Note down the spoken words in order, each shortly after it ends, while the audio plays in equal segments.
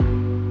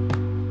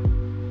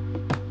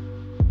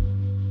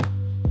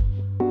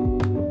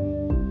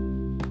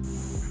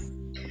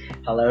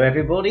Hello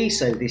everybody,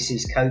 so this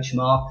is Coach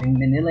Mark in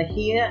Manila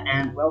here,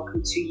 and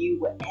welcome to you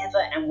wherever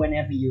and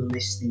whenever you're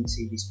listening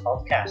to this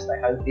podcast. I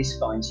hope this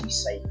finds you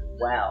safe and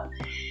well.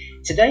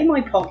 Today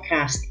my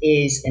podcast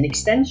is an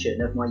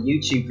extension of my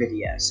YouTube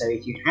video, so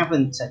if you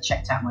haven't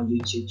checked out my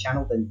YouTube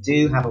channel, then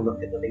do have a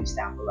look at the links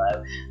down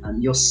below.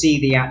 You'll see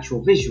the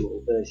actual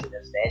visual version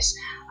of this,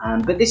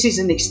 but this is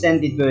an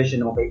extended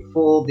version of it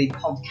for the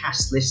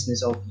podcast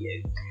listeners of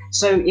you.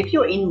 So if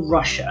you're in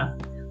Russia,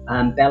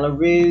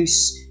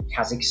 Belarus,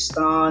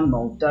 Kazakhstan,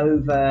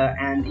 Moldova,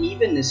 and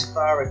even as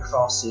far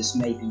across as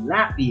maybe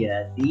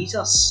Latvia, these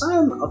are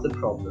some of the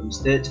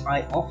problems that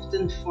I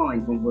often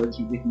find when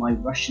working with my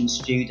Russian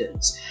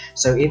students.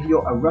 So if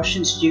you're a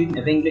Russian student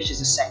of English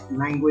as a second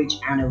language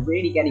and are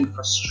really getting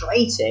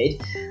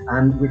frustrated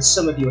with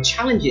some of your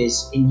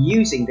challenges in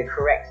using the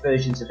correct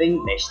versions of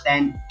English,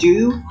 then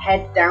do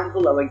head down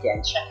below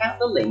again, check out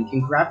the link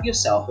and grab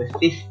yourself a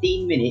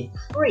 15-minute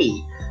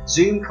free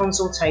Zoom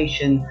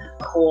consultation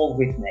call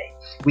with me.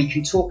 We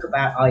can talk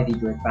about either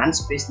your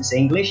advanced business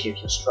English if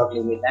you're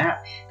struggling with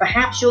that.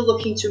 Perhaps you're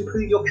looking to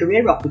improve your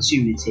career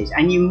opportunities,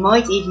 and you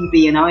might even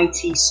be an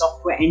IT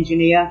software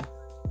engineer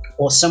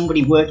or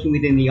somebody working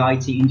within the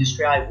IT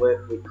industry. I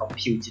work with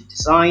computer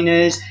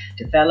designers,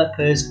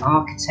 developers,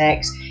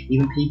 architects,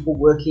 even people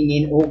working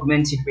in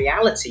augmented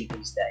reality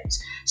these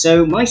days.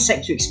 So my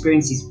sector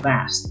experience is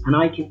vast, and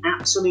I can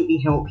absolutely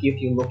help you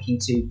if you're looking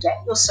to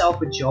get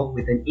yourself a job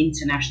with an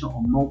international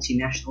or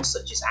multinational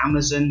such as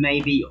Amazon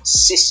maybe, or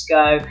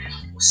Cisco,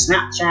 or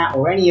Snapchat,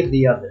 or any of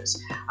the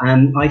others.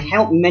 I've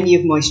helped many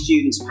of my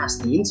students pass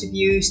the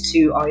interviews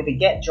to either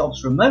get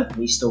jobs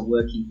remotely, still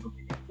working from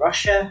within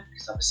Russia,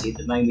 because obviously at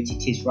the moment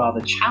it is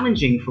rather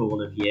challenging for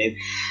all of you,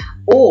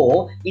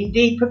 or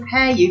indeed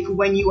prepare you for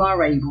when you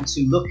are able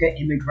to look at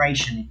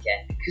immigration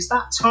again, because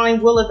that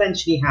time will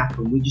eventually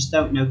happen. We just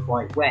don't know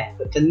quite when.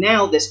 But for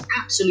now, there's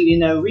absolutely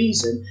no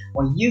reason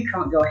why you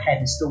can't go ahead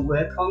and still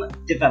work on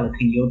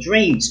developing your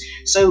dreams.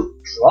 So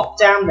drop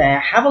down there,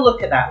 have a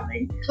look at that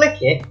link,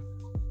 click it,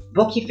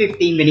 book your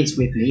 15 minutes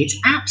with me. It's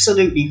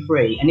absolutely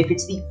free, and if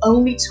it's the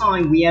only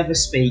time we ever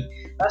speak,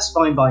 that's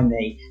fine by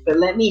me, but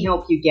let me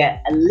help you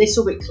get a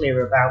little bit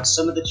clearer about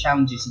some of the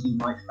challenges that you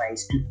might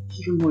face, and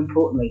even more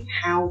importantly,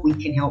 how we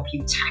can help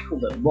you tackle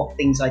them, what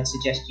things I'd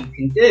suggest you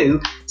can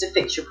do to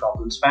fix your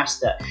problems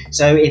faster.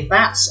 So if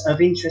that's of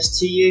interest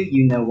to you,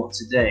 you know what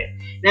to do.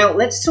 Now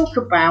let's talk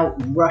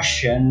about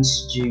Russian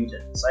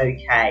students.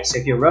 Okay, so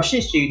if you're a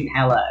Russian student,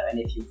 hello, and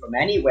if you're from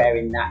anywhere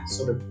in that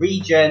sort of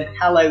region,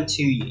 hello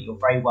to you. You're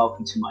very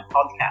welcome to my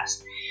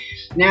podcast.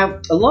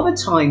 Now, a lot of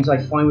times I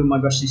find with my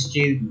Russian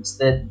students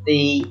that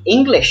the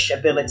English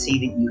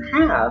ability that you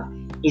have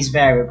is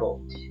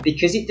variable,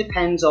 because it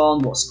depends on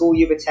what school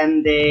you've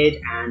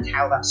attended and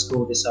how that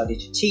school decided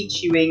to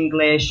teach you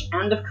English,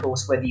 and of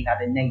course whether you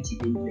had a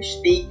native English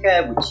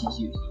speaker, which is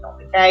usually not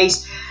the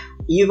case.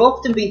 You've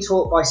often been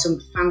taught by some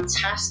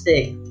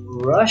fantastic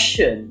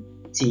Russian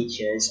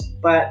teachers,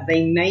 but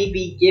they may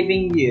be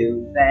giving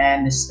you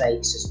their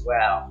mistakes as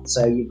well.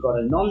 So you've got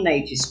a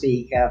non-native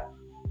speaker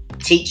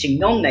teaching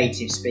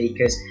non-native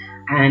speakers,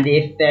 and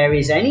if there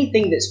is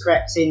anything that's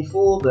crept in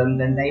for them,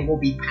 then they will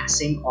be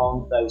passing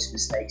on those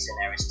mistakes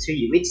and errors to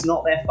you. It's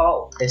not their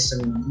fault. There's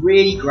some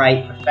really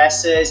great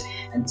professors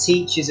and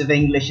teachers of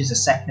English as a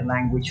second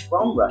language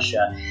from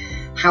Russia.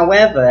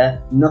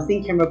 However,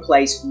 nothing can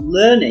replace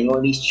learning, or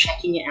at least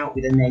checking it out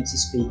with a native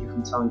speaker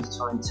from time to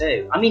time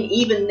too. I mean,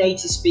 even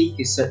native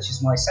speakers such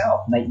as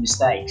myself make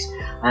mistakes,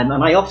 and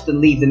I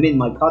often leave them in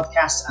my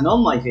podcasts and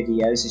on my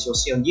videos, as you'll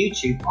see on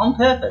YouTube, on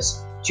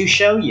purpose to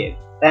show you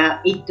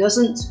that it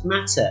doesn't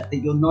matter that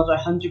you're not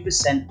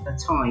 100% of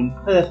the time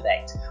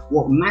perfect.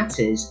 What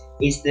matters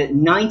is that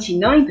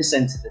 99%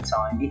 of the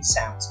time it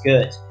sounds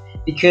good,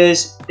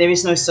 because there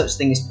is no such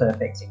thing as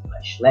perfect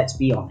English. Let's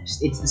be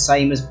honest. It's the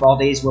same as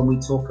bodies when we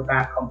talk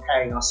about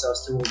comparing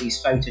ourselves to all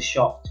these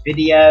photoshopped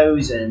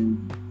videos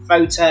and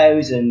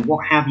photos and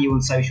what have you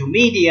on social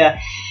media.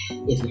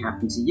 If you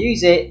happen to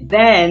use it,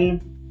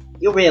 then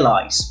you'll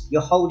realise you're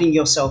holding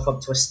yourself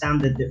up to a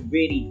standard that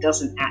really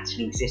doesn't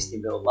actually exist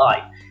in real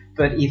life.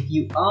 But if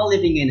you are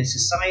living in a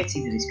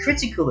society that is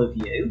critical of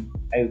you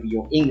over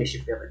your English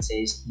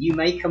abilities, you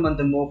may come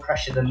under more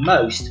pressure than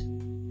most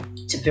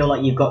to feel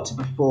like you've got to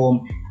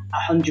perform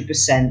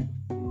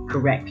 100%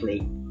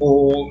 correctly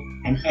all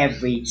and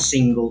every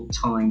single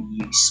time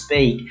you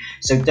speak.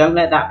 So don't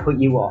let that put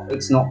you off.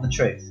 It's not the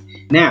truth.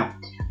 Now,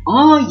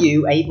 are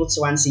you able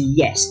to answer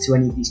yes to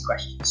any of these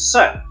questions?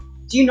 So,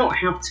 do you not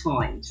have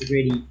time to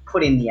really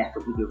put in the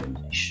effort with your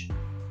English?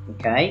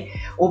 Okay,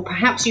 or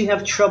perhaps you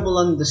have trouble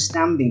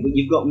understanding, but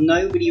you've got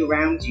nobody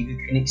around you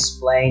who can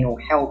explain or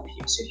help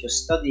you. So if you're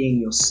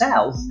studying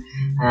yourself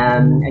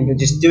and you're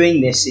just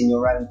doing this in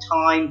your own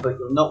time, but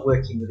you're not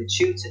working with a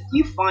tutor,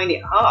 you find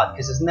it hard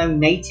because there's no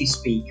native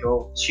speaker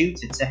or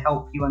tutor to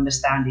help you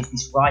understand, is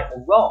this right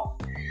or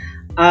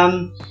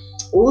wrong?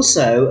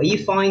 Also, are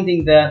you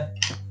finding that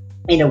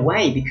in a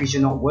way, because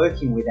you're not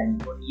working with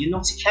anybody, you're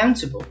not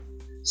accountable?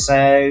 So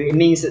it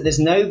means that there's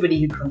nobody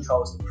who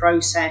controls the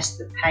process,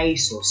 the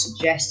pace, or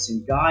suggests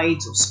and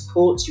guides or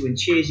supports you and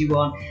cheers you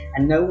on,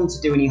 and no one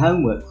to do any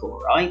homework for,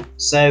 right?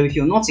 So if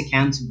you're not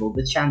accountable,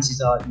 the chances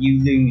are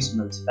you lose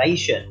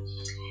motivation.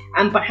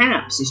 And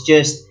perhaps it's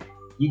just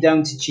you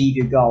don't achieve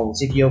your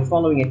goals. If you're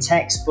following a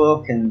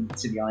textbook, and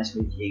to be honest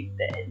with you,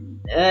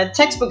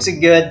 textbooks are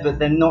good, but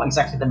they're not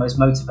exactly the most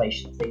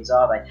motivational things,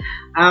 are they?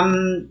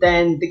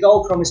 Then the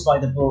goal promised by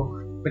the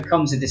book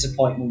becomes a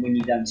disappointment when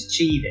you don't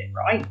achieve it,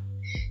 right?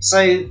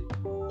 So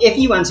if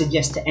you answered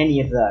yes to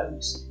any of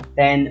those,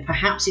 then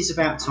perhaps it's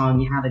about time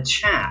you had a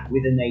chat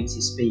with a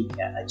native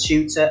speaker, a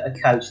tutor, a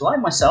coach like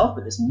myself,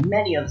 but there's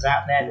many others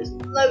out there, there's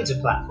loads of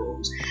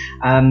platforms.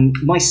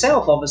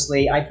 Myself,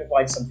 obviously, I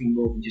provide something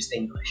more than just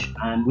English,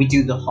 and we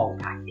do the whole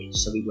package.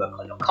 So we work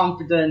on your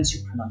confidence,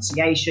 your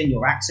pronunciation,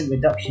 your accent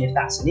reduction if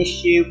that's an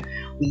issue.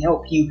 We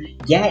help you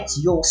get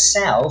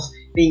yourself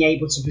being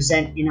able to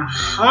present in a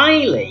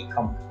highly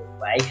confident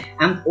way,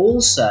 and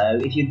also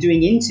if you're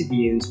doing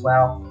interviews,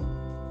 well,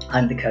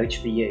 I'm the coach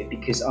for you,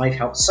 because I've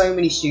helped so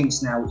many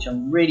students now, which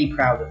I'm really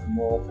proud of them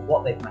all for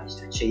what they've managed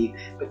to achieve,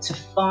 but to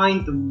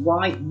find the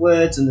right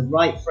words and the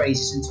right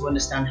phrases and to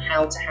understand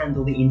how to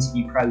handle the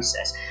interview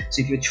process.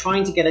 So if you're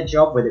trying to get a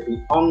job, whether it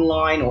be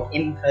online or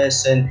in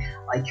person,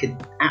 I could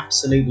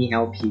absolutely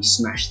help you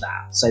smash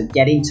that. So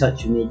get in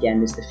touch with me again.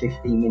 There's the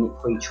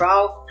 15-minute free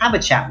trial. Have a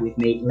chat with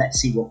me. Let's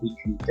see what we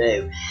can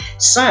do.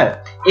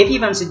 So if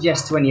you've answered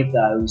yes to any of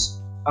those,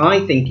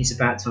 I think it's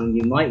about time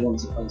you might want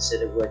to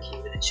consider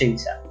working with a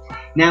tutor.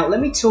 Now,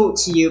 let me talk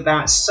to you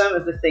about some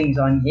of the things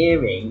I'm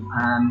hearing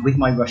with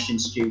my Russian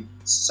students.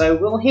 So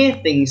we'll hear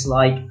things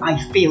like,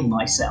 I feel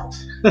myself,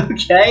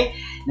 okay?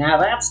 Now,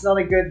 that's not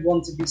a good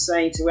one to be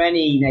saying to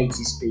any native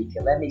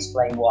speaker. Let me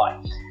explain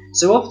why.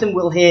 So often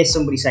we'll hear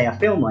somebody say, I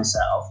feel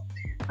myself,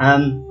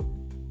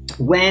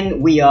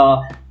 when we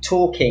are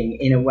talking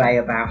in a way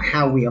about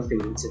how we are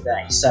feeling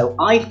today. So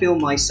I feel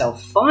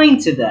myself fine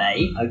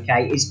today,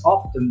 okay, is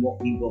often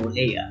what we will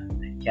hear,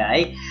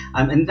 okay?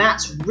 And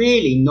that's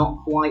really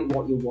not quite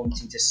what you're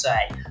wanting to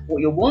say. What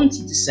you're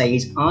wanting to say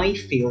is, I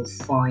feel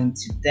fine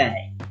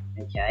today,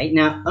 okay?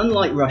 Now,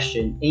 unlike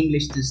Russian,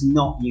 English does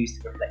not use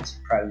the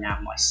reflexive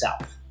pronoun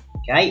myself,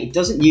 okay? It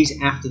doesn't use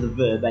it after the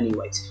verb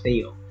anyway, to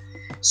feel.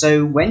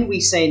 So when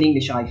we say in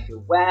English, I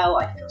feel well,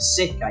 I feel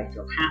sick, I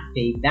feel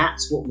happy,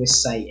 that's what we're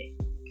saying,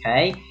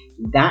 okay?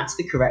 That's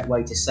the correct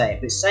way to say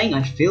it. But saying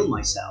I feel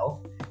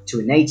myself to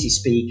a native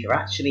speaker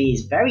actually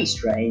is very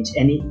strange,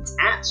 and it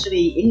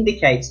actually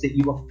indicates that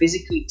you are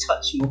physically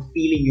touching or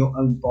feeling your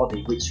own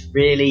body, which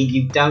really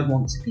you don't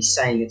want to be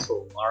saying at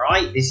all,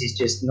 alright? This is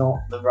just not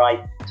the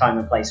right time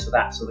and place for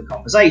that sort of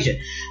conversation.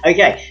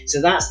 Okay,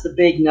 so that's the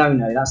big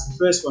no-no. That's the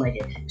first one I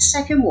hear. The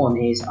second one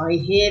is I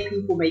hear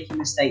people making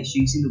mistakes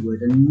using the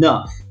word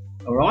enough.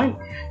 Alright,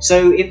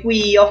 so if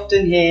we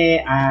often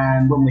hear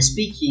when we're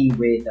speaking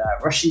with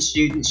Russian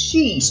students,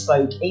 she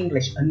spoke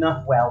English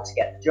enough well to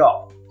get the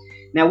job.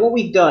 Now what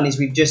we've done is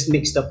we've just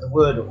mixed up the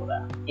word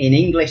order. In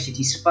English it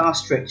is far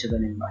stricter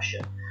than in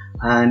Russian.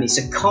 It's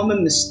a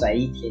common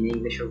mistake in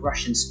English for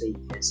Russian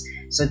speakers,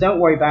 so don't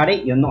worry about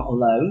it, you're not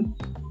alone.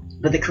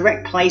 But the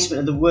correct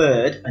placement of the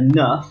word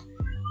enough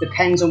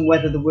depends on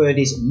whether the word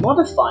is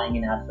modifying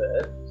an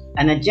adverb,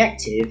 an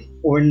adjective,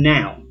 or a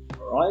noun.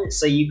 Right?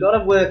 So you've got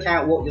to work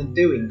out what you're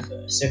doing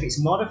first. So if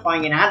it's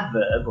modifying an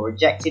adverb or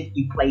adjective,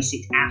 you place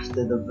it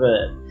after the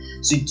verb.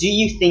 So do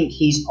you think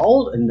he's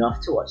old enough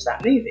to watch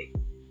that movie?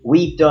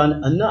 We've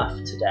done enough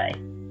today.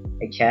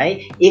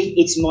 Okay? If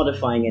it's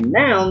modifying a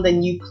noun,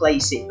 then you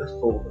place it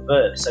before the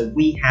verb. So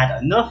we had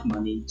enough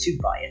money to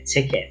buy a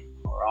ticket.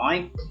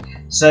 Alright?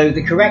 So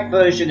the correct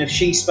version of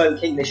she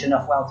spoke English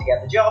enough well to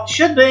get the job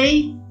should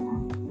be,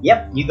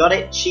 yep, you got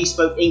it. She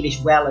spoke English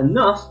well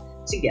enough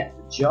to get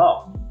the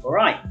job.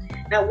 Alright.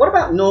 Now, what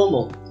about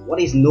normal? What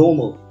is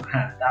normal?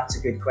 That's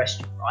a good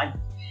question, right?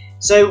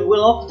 So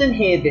we'll often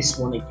hear this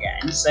one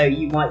again. So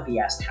you might be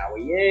asked, how are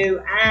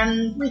you?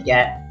 And we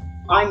get,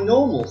 I'm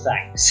normal,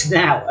 thanks.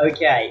 Now,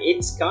 okay,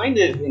 it's kind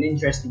of an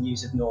interesting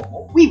use of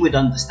normal. We would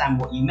understand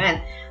what you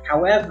meant.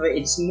 However,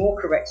 it's more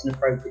correct and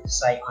appropriate to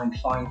say, I'm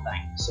fine,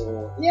 thanks.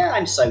 Or, yeah,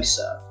 I'm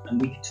so-so. And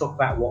we can talk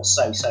about what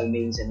so-so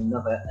means in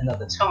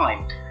another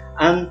time.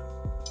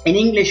 In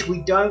English,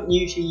 we don't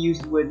usually use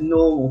the word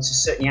normal to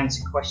certainly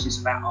answer questions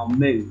about our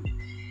mood.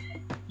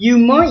 You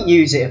might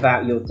use it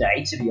about your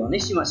day, to be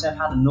honest. You might say, I've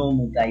had a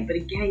normal day. But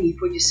again, you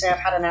could just say, I've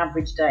had an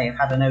average day. I've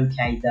had an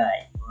okay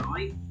day,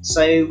 right?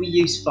 So we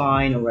use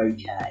fine or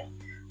okay.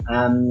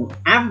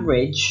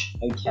 Average,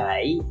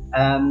 okay.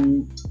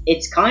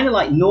 It's kind of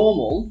like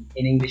normal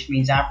in English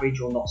means average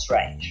or not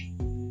strange.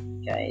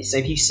 Okay, so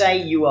if you say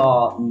you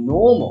are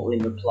normal in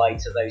reply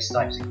to those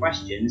types of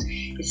questions,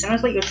 it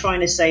sounds like you're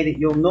trying to say that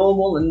you're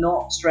normal and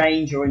not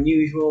strange or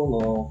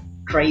unusual or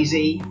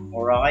crazy,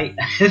 alright?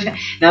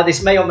 Now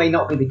this may or may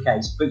not be the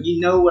case, but you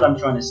know what I'm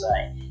trying to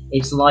say.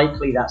 It's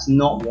likely that's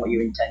not what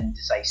you're intending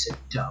to say, so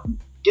don't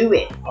do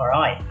it,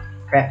 alright?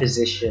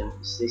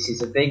 Prepositions. This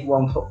is a big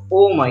one for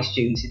all my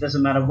students. It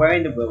doesn't matter where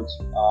in the world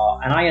you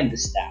are, and I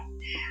understand.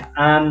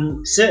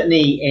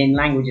 Certainly in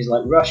languages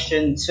like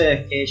Russian,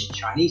 Turkish,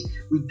 Chinese,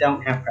 we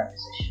don't have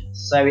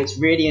prepositions. So it's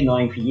really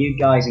annoying for you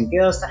guys and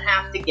girls to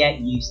have to get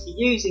used to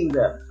using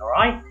them, all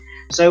right?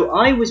 So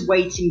I was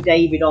waiting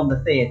David on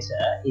the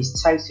theatre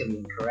is totally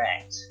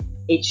incorrect.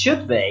 It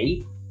should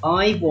be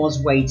I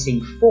was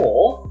waiting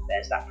for,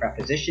 there's that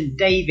preposition,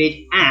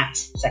 David at,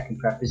 second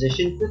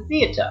preposition, the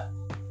theatre.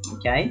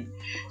 Okay?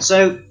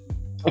 So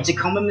it's a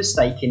common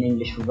mistake in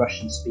English for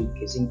Russian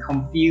speakers in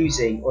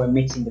confusing or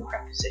omitting the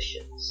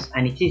prepositions.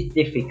 And it is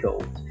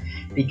difficult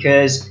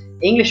because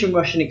English and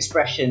Russian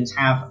expressions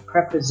have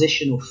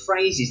prepositional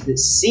phrases that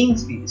seem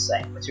to be the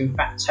same, but are in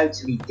fact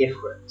totally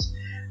different.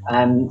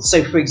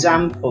 So for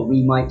example,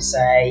 we might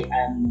say,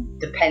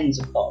 depends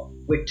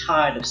upon, we're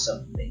tired of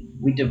something,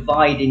 we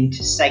divide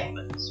into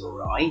segments, all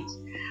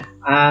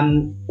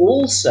right?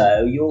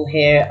 Also, you'll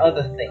hear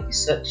other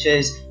things such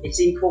as it's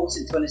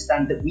important to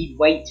understand that we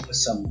wait for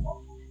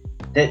someone,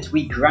 that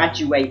we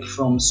graduate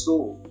from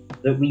school,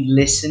 that we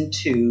listen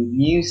to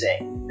music,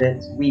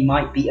 that we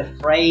might be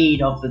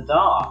afraid of the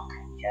dark,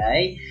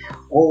 okay?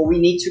 Or we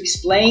need to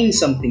explain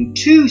something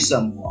to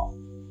someone.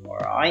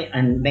 Right,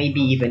 and maybe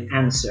even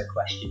answer a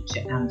question to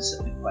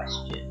answer the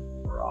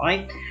question,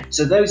 right?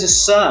 So those are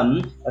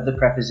some of the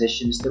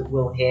prepositions that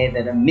we'll hear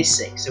that are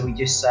missing. So we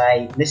just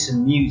say,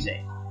 listen, music,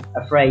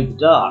 afraid,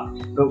 dark,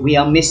 but we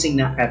are missing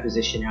that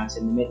preposition out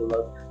in the middle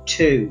of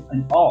to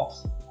and of.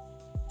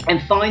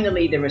 And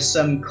finally, there are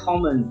some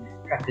common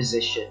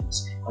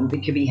prepositions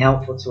that can be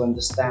helpful to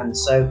understand.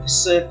 So for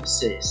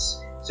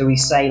surfaces, so we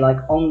say like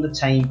on the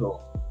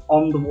table,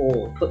 on the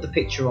wall, put the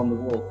picture on the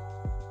wall,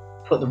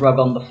 put the rug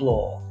on the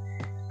floor,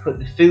 put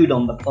the food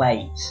on the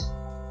plate,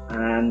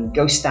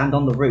 go stand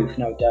on the roof.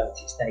 No, don't,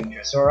 it's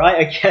dangerous, all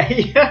right,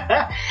 okay?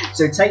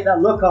 So take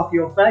that look off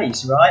your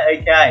face, right,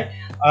 okay?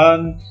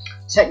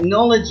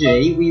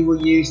 Technology, we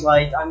will use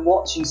like, I'm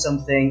watching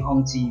something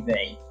on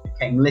TV,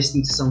 okay, I'm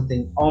listening to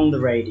something on the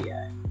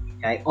radio,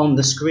 okay? On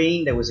the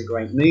screen, there was a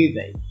great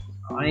movie,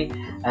 right?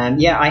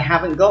 Yeah, I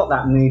haven't got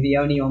that movie,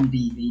 only on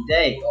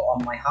DVD or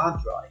on my hard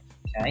drive,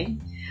 okay?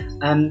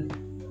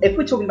 If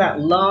we're talking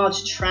about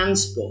large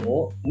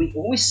transport, we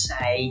always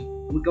say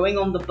we're going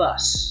on the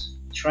bus,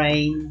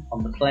 train,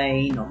 on the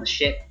plane, on the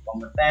ship, on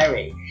the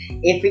ferry.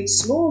 If it's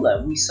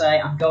smaller, we say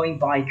I'm going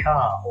by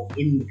car or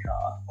in the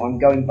car, or I'm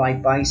going by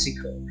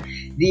bicycle.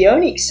 The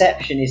only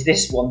exception is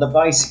this one, the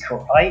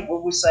bicycle, right?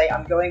 Well, we'll say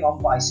I'm going on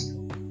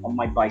bicycle, on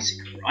my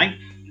bicycle, right?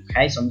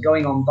 Okay, so I'm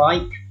going on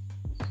bike.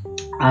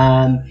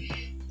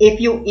 If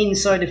you're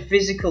inside a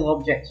physical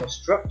object or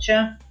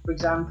structure, for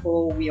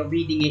example, we are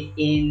reading it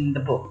in the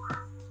book,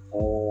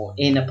 or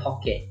in a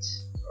pocket,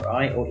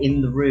 right? Or in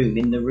the room.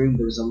 In the room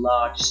there was a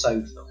large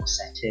sofa or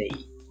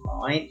settee,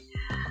 right?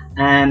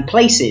 And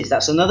places,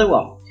 that's another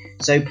one.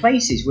 So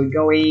places, we're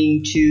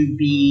going to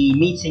be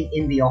meeting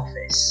in the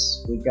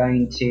office. We're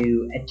going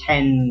to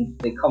attend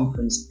the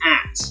conference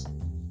at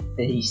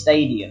the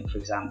stadium, for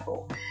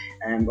example.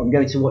 I'm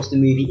going to watch the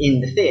movie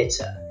in the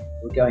theatre.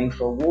 We're going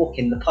for a walk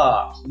in the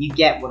park. You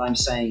get what I'm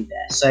saying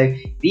there. So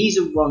these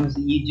are ones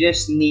that you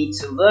just need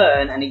to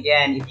learn. And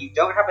again, if you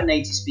don't have a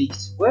native speaker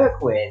to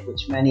work with,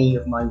 which many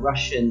of my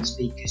Russian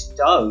speakers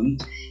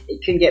don't,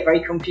 it can get very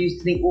confused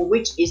to think, well,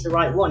 which is the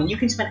right one? And you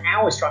can spend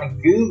hours trying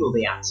to Google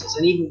the answers.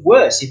 And even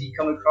worse, if you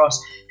come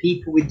across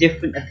people with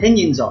different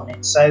opinions on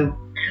it. So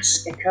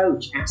ask a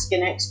coach, ask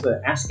an expert,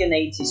 ask a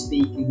native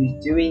speaker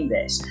who's doing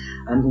this,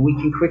 and we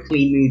can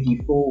quickly move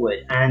you forward.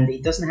 And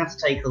it doesn't have to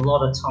take a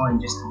lot of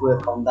time just to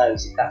work on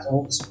those. If that's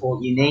all the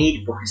support you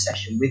need, book a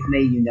session with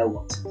me, you know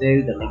what to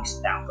do, the links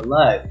are down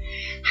below.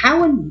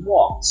 How and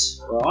what,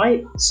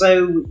 right?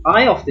 So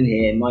I often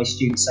hear my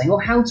students saying, well,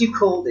 how do you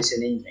call this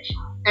in English?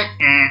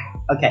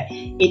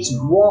 Okay, it's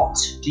what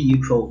do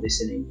you call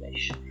this in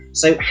English?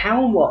 So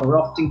how and what are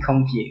often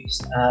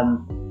confused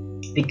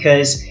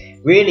because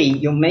really,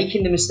 you're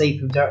making the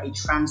mistake of directly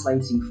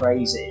translating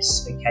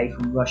phrases, okay,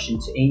 from Russian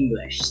to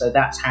English. So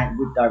that's how it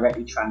would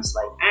directly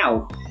translate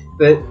out.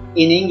 But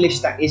in English,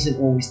 that isn't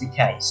always the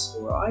case,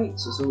 all right?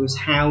 So it's always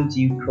how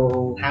do you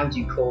call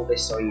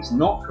this? Sorry, is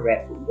not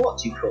correct, but what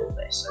do you call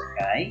this,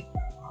 okay?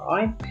 All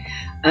right.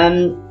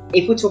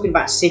 If we're talking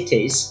about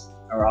cities,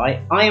 all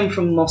right, I am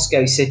from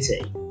Moscow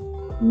City.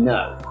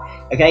 No.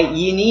 Okay,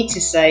 you need to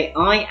say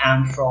I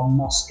am from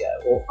Moscow,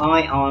 or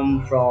I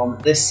am from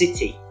the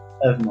city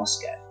of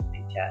Moscow.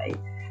 Okay,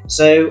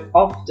 so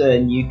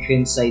often you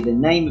can say the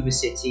name of a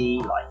city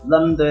like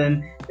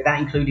London without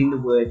including the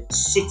word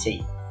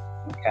city.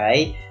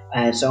 Okay,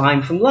 so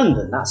I'm from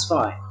London, that's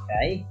fine.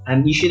 Okay,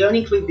 and you should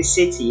only include the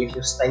city if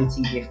you're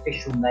stating the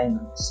official name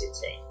of the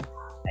city.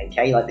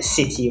 Okay, like the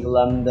City of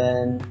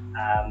London,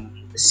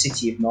 the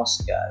City of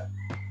Moscow.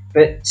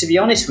 But to be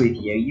honest with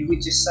you, you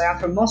would just say I'm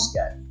from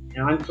Moscow. You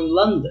know, I'm from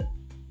London.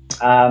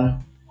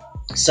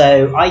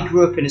 So I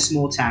grew up in a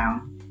small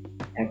town,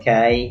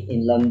 okay,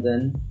 in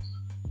London.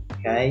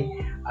 Okay,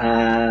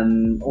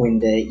 or in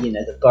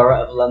the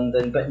borough of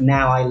London, but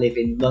now I live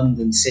in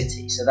London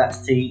City. So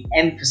that's to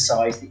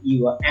emphasise that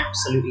you are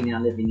absolutely now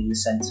living in the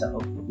centre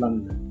of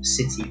London, the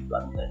City of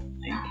London.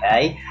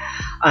 Okay,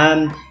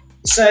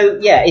 So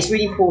yeah, it's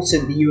really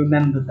important that you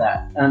remember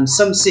that.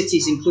 Some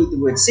cities include the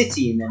word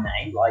city in their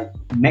name, like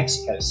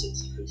Mexico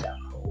City, for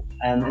example.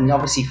 And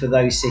obviously for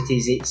those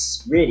cities,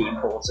 it's really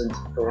important,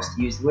 of course,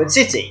 to use the word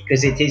city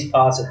because it is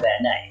part of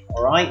their name,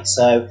 all right?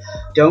 So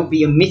don't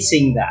be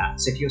omitting that.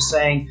 So if you're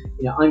saying,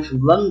 I'm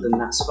from London,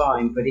 that's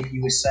fine. But if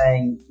you were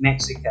saying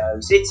Mexico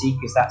City,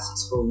 because that's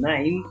its full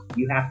name,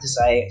 you have to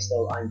say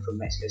still, I'm from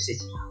Mexico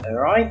City, all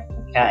right?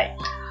 Okay.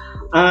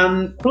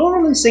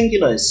 Plural and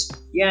singulars,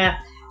 yeah.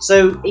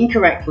 So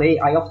incorrectly,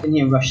 I often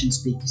hear Russian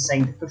speakers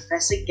saying the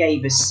professor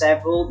gave us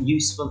several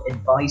useful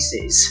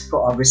advices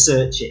for our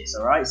researches,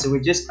 all right? So we're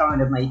just kind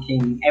of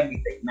making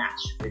everything match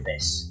with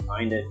this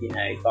kind of,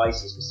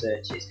 advices,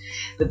 researches.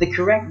 But the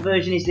correct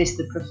version is this: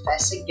 the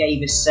professor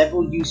gave us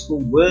several useful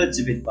words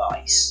of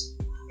advice,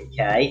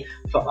 okay,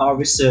 for our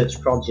research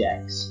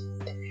projects.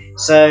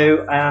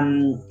 So,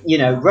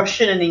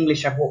 Russian and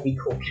English have what we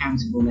call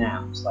countable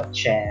nouns, like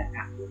chair,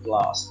 apple,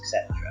 glass,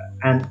 etc.,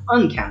 and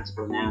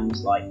uncountable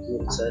nouns like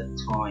water,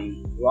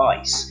 time,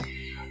 rice.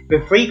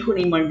 But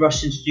frequently my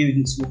Russian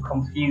students will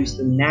confuse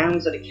the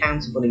nouns that are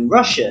countable in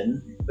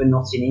Russian but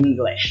not in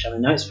English. And I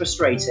know it's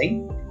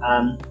frustrating,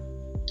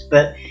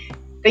 but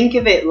think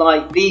of it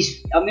like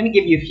these. I'm going to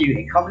give you a few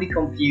here. Commonly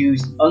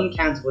confused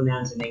uncountable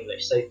nouns in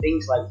English. So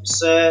things like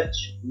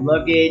research,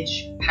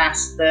 luggage,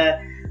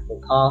 pasta, or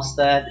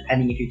pasta,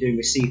 depending if you're doing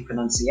received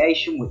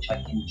pronunciation, which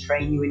I can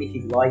train you in if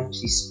you'd like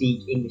to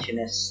speak English in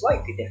a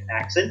slightly different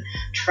accent,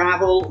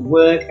 travel,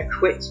 work,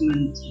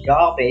 equipment,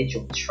 garbage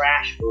or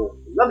trash or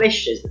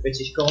rubbish as the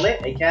British call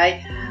it,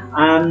 okay?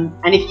 And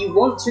if you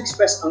want to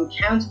express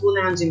uncountable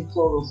nouns in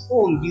plural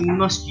form, you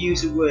must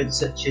use a word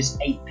such as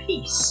a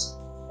piece,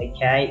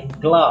 okay?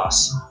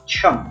 Glass,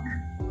 chunk,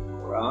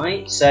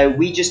 right? So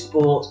we just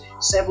bought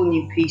several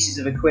new pieces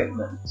of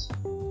equipment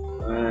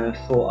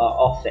for our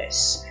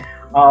office.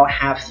 I'll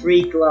have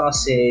 3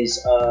 glasses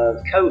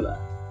of cola,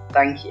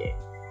 thank you.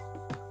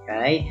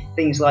 Okay,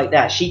 things like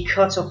that. She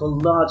cut off a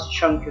large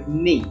chunk of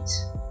meat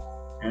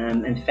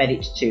and fed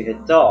it to her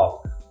dog.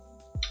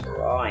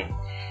 Right.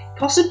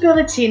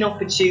 Possibility and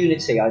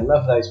opportunity. I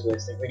love those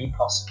words. They're really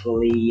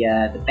possibly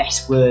the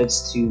best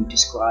words to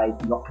describe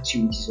the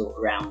opportunities all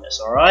around us,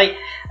 all right?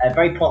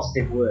 Very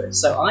positive words.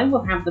 So I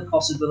will have the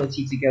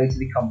possibility to go to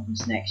the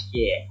conference next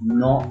year.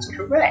 Not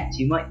correct.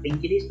 You might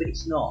think it is, but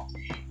it's not.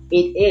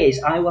 It is,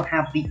 I will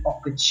have the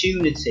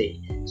opportunity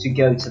to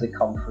go to the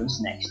conference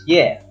next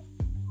year.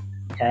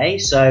 Okay,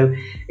 so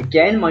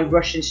again, my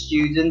Russian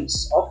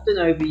students often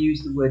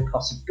overuse the word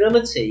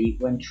possibility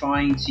when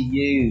trying to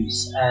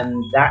use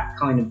that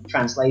kind of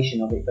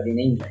translation of it, but in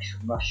English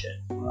from Russian,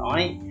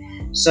 right?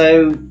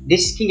 So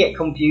this can get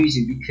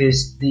confusing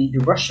because the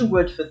Russian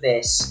word for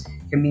this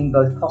can mean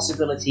both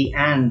possibility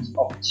and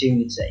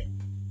opportunity.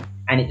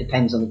 And it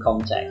depends on the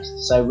context.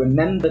 So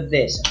remember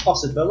this, a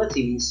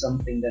possibility means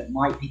something that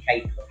might be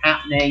capable of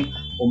happening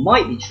or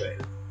might be true.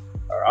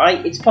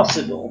 Alright, it's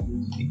possible,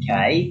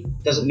 okay?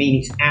 Doesn't mean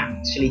it's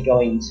actually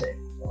going to,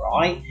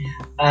 alright?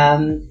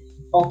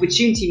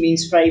 Opportunity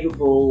means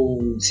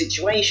favourable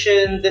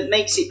situation that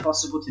makes it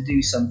possible to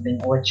do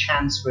something or a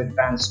chance for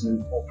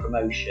advancement or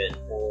promotion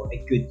or a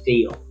good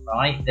deal,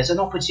 right? There's an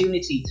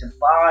opportunity to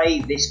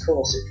buy this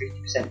course at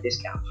 50%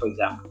 discount, for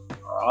example,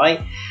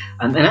 alright?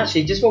 And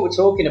actually, just while we're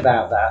talking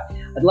about that,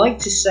 I'd like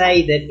to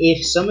say that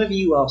if some of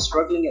you are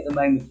struggling at the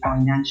moment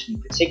financially,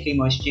 particularly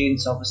my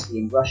students obviously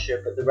in Russia,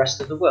 but the rest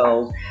of the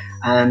world,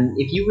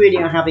 if you really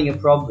are having a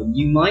problem,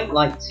 you might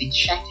like to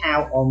check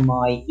out on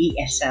my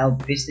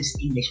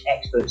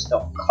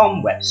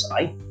ESLBusinessEnglishExperts.com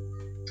website.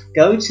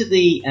 Go to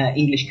the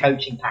English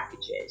coaching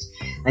packages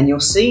and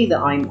you'll see that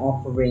I'm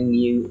offering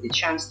you the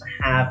chance to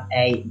have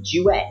a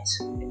duet,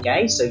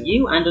 okay? So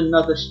you and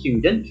another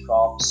student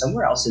from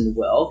somewhere else in the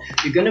world,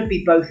 you're going to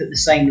be both at the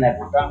same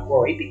level. Don't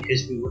worry,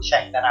 because we will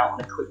check that out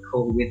on a quick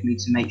call with me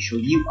to make sure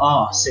you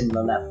are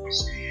similar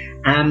levels.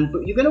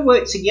 But you're going to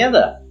work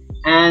together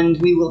and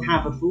we will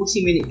have a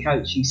 40-minute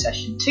coaching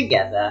session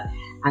together.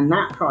 And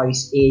that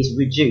price is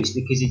reduced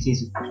because it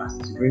is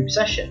classed as a group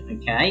session,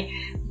 okay?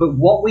 But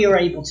what we are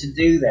able to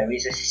do there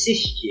is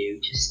assist you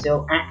to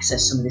still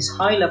access some of this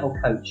high-level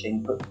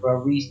coaching, but for a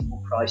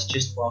reasonable price,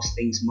 just whilst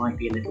things might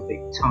be a little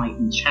bit tight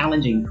and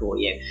challenging for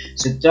you.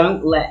 So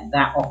don't let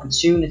that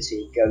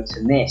opportunity go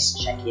to miss.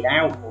 Check it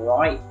out, all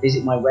right?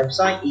 Visit my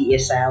website,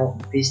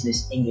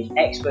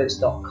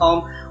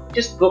 ESLBusinessEnglishExperts.com.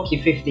 Just book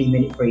your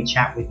 15-minute free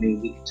chat with me.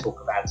 We can talk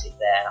about it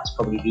there. That's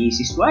probably the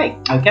easiest way,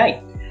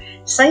 okay?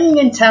 Saying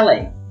and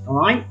telling,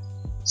 alright?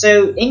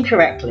 So,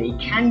 incorrectly,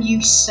 can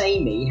you say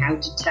me how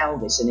to tell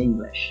this in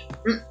English?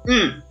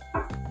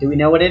 Do we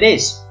know what it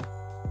is?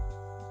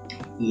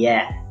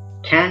 Yeah.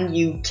 Can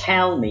you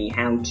tell me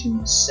how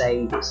to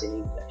say this in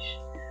English?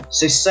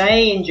 So,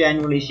 say in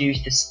general is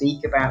used to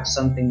speak about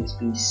something that's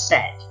been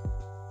said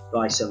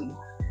by someone.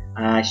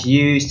 It's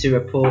used to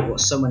report what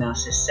someone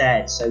else has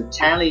said. So,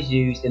 tell is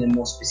used in a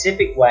more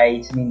specific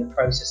way to mean the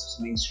process of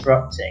someone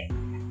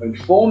instructing or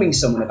informing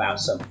someone about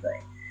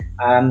something.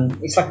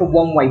 It's like a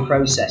one-way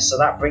process, so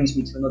that brings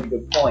me to another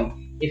good point.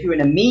 If you're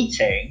in a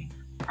meeting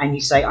and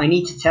you say, I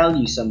need to tell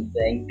you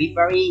something, be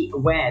very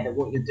aware that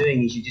what you're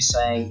doing is you're just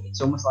saying,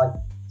 it's almost like,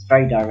 it's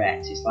very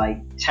direct. It's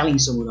like telling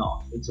someone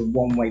off. It's a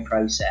one-way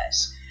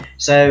process.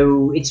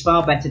 So it's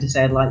far better to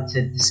say, I'd like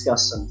to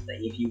discuss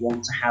something. If you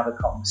want to have a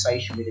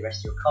conversation with the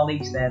rest of your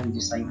colleagues there, and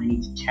just say, I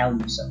need to tell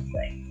you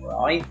something,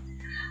 right?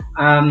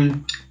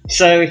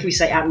 So if we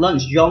say at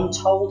lunch, John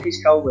told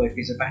his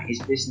co-workers about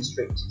his business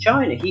trip to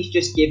China, he's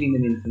just giving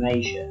them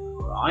information,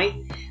 right?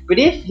 But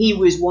if he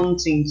was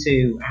wanting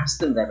to ask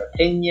them their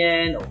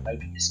opinion or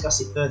maybe discuss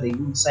it further, he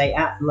would say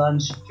at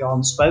lunch,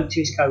 John spoke to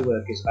his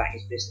co-workers about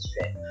his business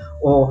trip,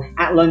 or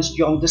at lunch,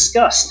 John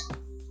discussed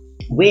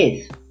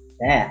with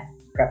their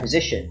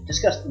preposition,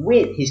 discussed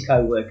with his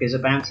co-workers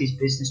about his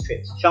business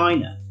trip to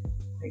China.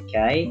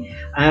 Okay,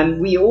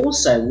 we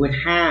also would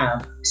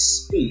have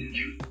speak.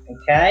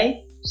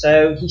 Okay,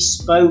 so he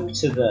spoke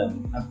to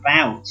them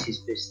about his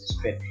business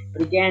trip.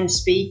 But again,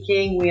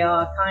 speaking, we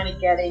are kind of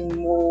getting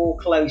more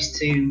close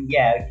to,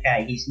 yeah,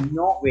 okay, he's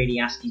not really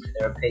asking for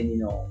their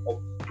opinion or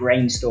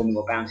brainstorming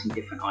or bouncing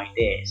different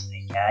ideas.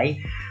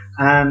 Okay,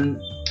 and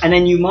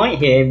then you might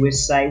hear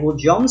us say, well,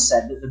 John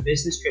said that the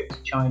business trip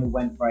to China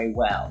went very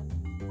well.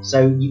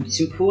 So it's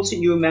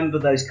important you remember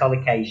those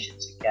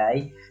collocations.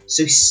 Okay,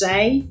 so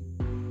say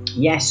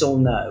yes or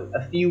no,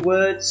 a few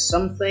words,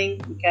 something,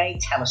 okay,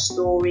 tell a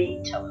story,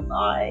 tell a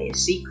lie, a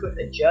secret,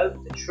 a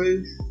joke, the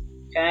truth,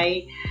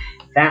 okay,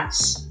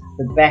 that's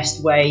the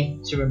best way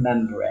to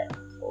remember it,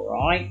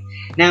 alright.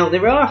 Now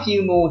there are a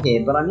few more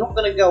here, but I'm not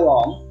going to go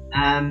on.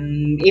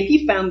 If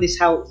you found this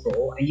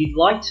helpful and you'd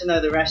like to know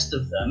the rest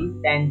of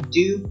them, then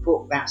do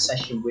book that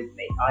session with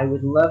me. I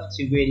would love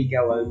to really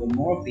go over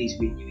more of these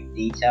with you in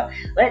detail.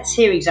 Let's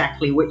hear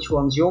exactly which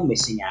ones you're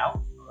missing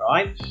out,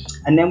 alright,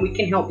 and then we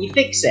can help you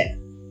fix it.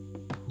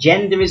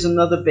 Gender is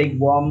another big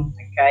one,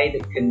 okay,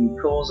 that can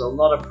cause a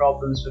lot of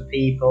problems for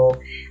people,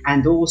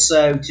 and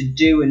also to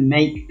do and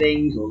make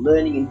things, or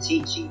learning and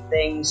teaching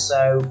things.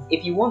 So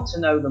if you want to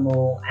know them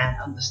all and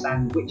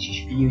understand which you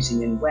should be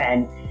using and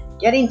when,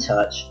 get in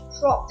touch,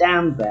 drop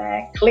down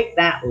there, click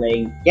that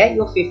link, get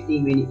your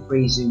 15-minute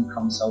free Zoom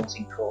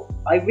consulting call.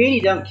 I really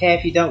don't care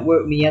if you don't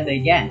work with me ever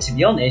again. To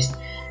be honest,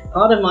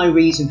 part of my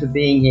reason for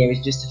being here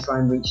is just to try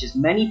and reach as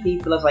many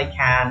people as I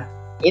can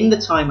in the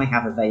time I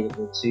have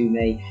available to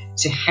me,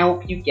 to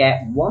help you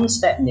get one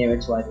step nearer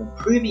to either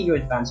improving your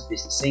advanced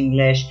business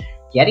English,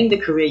 getting the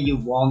career you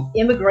want,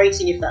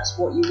 immigrating if that's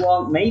what you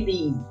want,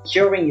 maybe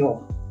curing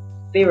your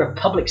fear of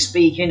public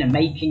speaking and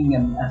making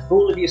a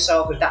fool of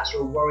yourself if that's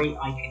your worry.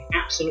 I can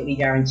absolutely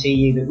guarantee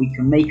you that we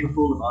can make a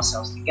fool of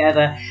ourselves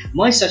together.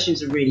 My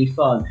sessions are really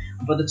fun,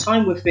 and by the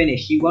time we're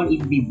finished, you won't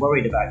even be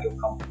worried about your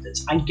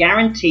confidence. I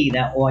guarantee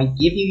that, or I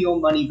give you your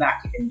money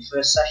back if in the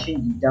first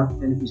session you don't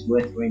feel it was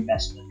worth your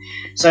investment.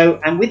 So,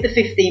 and with the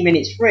 15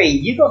 minutes free,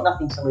 you've got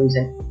nothing to lose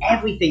and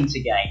everything to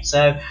gain.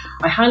 So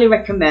I highly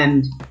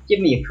recommend, give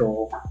me a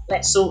call.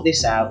 Let's sort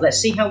this out. Let's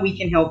see how we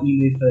can help you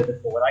move further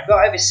forward. I've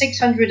got over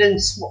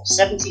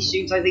 670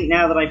 students, I think,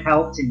 now that I've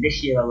helped in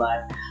this year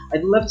alone.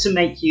 I'd love to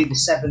make you the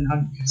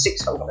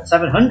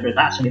 700,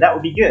 actually, that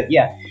would be good,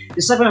 yeah.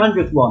 The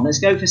 700th one, let's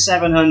go for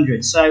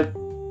 700. So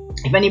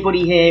if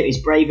anybody here is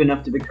brave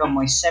enough to become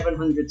my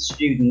 700th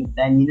student,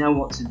 then you know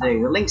what to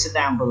do. The links are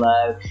down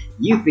below.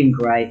 You've been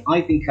great.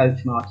 I've been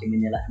Coach Mark in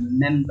Manila. And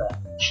remember,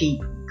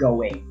 keep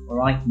going, all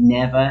right?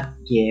 Never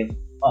give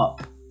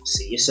up.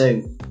 See you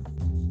soon.